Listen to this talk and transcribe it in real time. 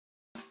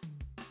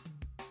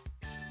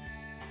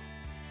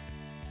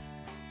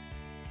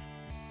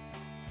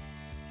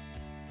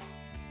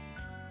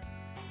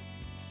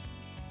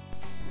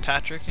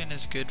Patrick and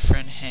his good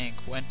friend Hank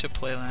went to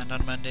Playland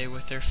on Monday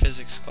with their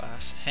physics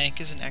class. Hank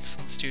is an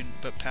excellent student,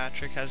 but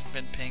Patrick hasn't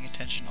been paying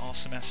attention all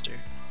semester.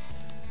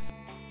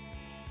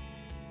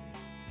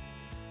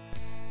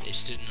 They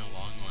stood in a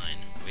long line,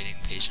 waiting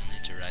patiently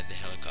to ride the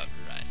helicopter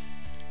ride.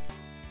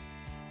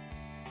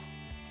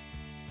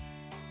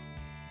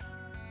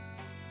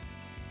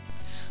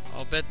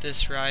 I'll bet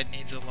this ride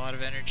needs a lot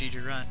of energy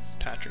to run,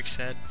 Patrick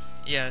said.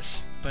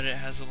 Yes, but it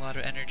has a lot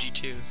of energy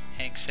too,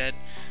 Hank said.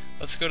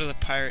 Let's go to the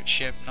pirate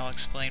ship and I'll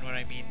explain what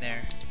I mean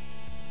there.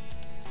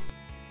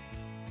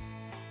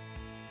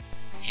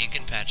 Hank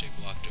and Patrick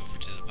walked over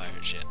to the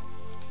pirate ship.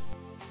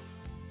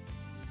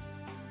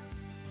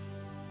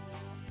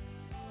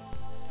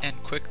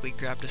 And quickly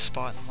grabbed a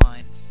spot in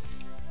line.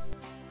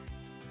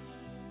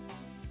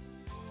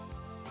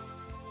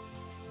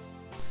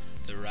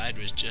 The ride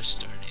was just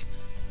starting.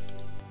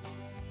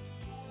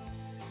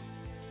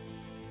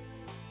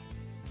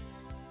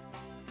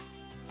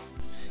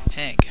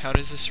 Hank, how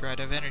does this ride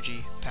have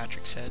energy?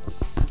 Patrick said.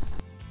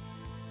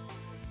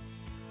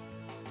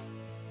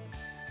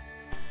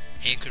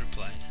 Hank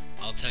replied,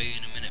 I'll tell you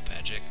in a minute,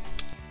 Patrick.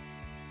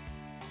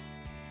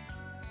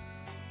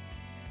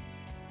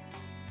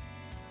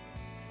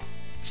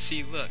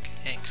 See, look,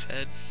 Hank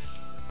said.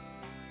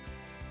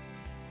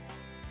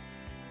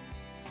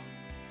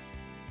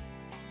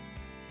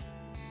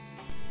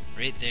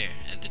 Right there,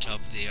 at the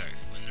top of the arc,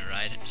 when the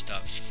ride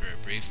stops for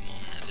a brief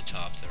moment at the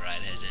top, the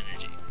ride has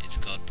energy. It's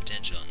called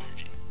potential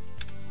energy.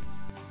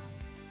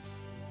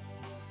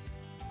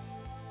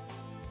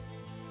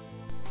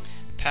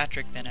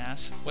 Patrick then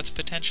asked, what's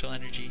potential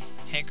energy?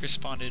 Hank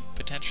responded,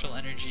 potential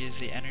energy is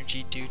the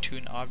energy due to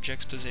an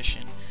object's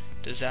position.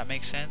 Does that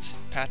make sense?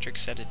 Patrick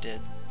said it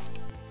did.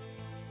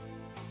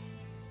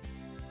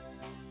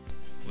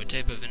 What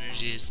type of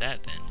energy is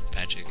that then?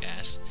 Patrick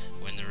asked,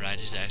 when the ride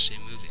is actually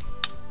moving.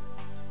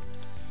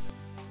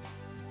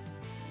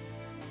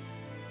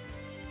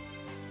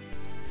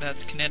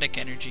 That's kinetic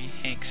energy,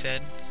 Hank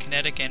said.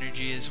 Kinetic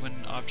energy is when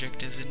an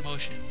object is in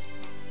motion.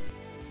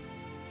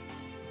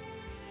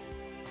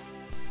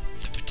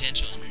 The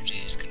potential energy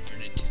is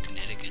converted to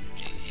kinetic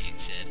energy, Hank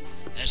said.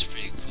 That's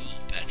pretty cool,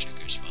 Patrick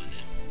responded.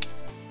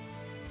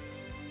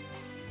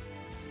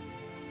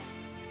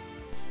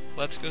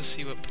 Let's go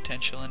see what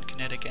potential and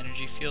kinetic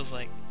energy feels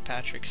like,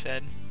 Patrick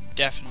said.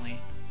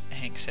 Definitely,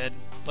 Hank said.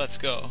 Let's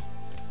go.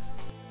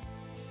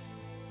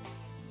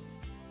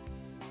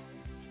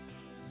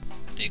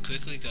 They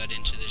quickly got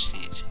into their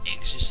seats,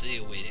 anxiously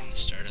awaiting the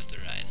start of the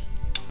ride.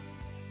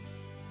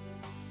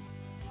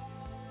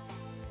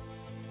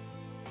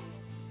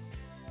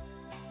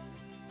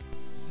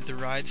 The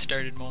ride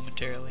started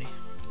momentarily.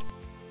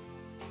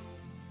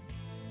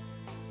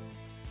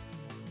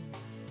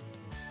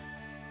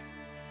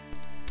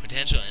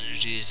 Potential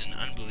energy is an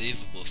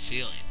unbelievable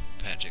feeling,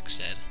 Patrick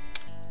said.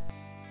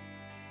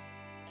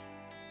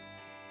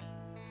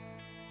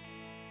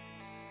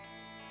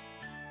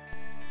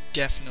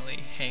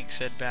 Definitely, Hank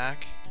said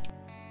back.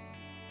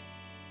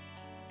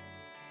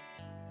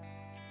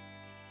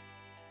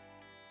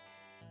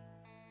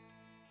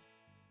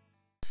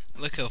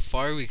 Look how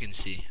far we can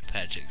see,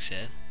 Patrick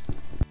said.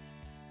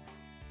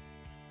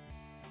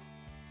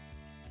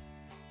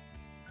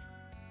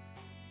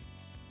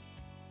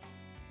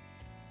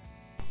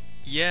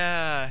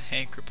 Yeah,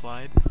 Hank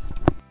replied.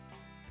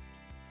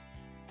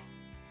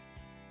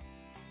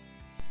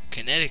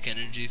 Kinetic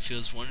energy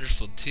feels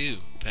wonderful too,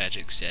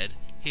 Patrick said.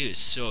 He was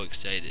so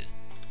excited.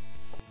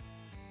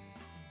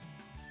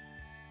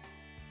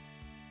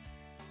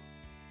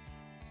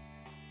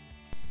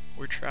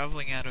 We're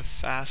traveling at a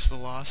fast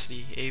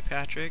velocity, eh,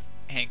 Patrick?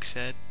 Hank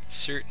said.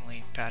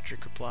 Certainly,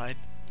 Patrick replied.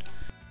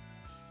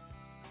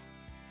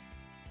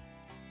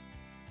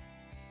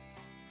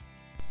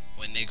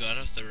 When they got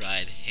off the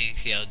ride,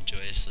 Hank yelled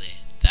joyously,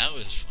 "That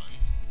was fun."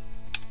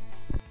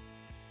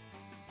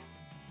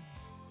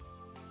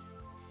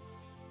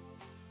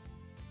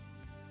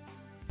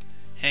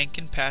 Hank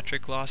and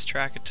Patrick lost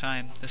track of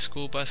time. The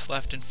school bus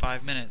left in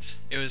 5 minutes.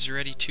 It was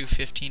already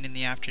 2:15 in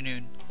the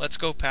afternoon. Let's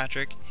go,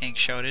 Patrick, Hank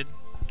shouted.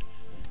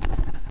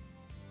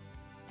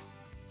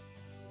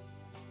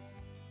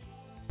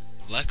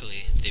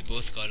 Luckily, they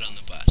both got on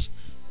the bus.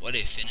 What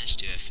a finish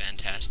to a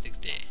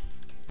fantastic day.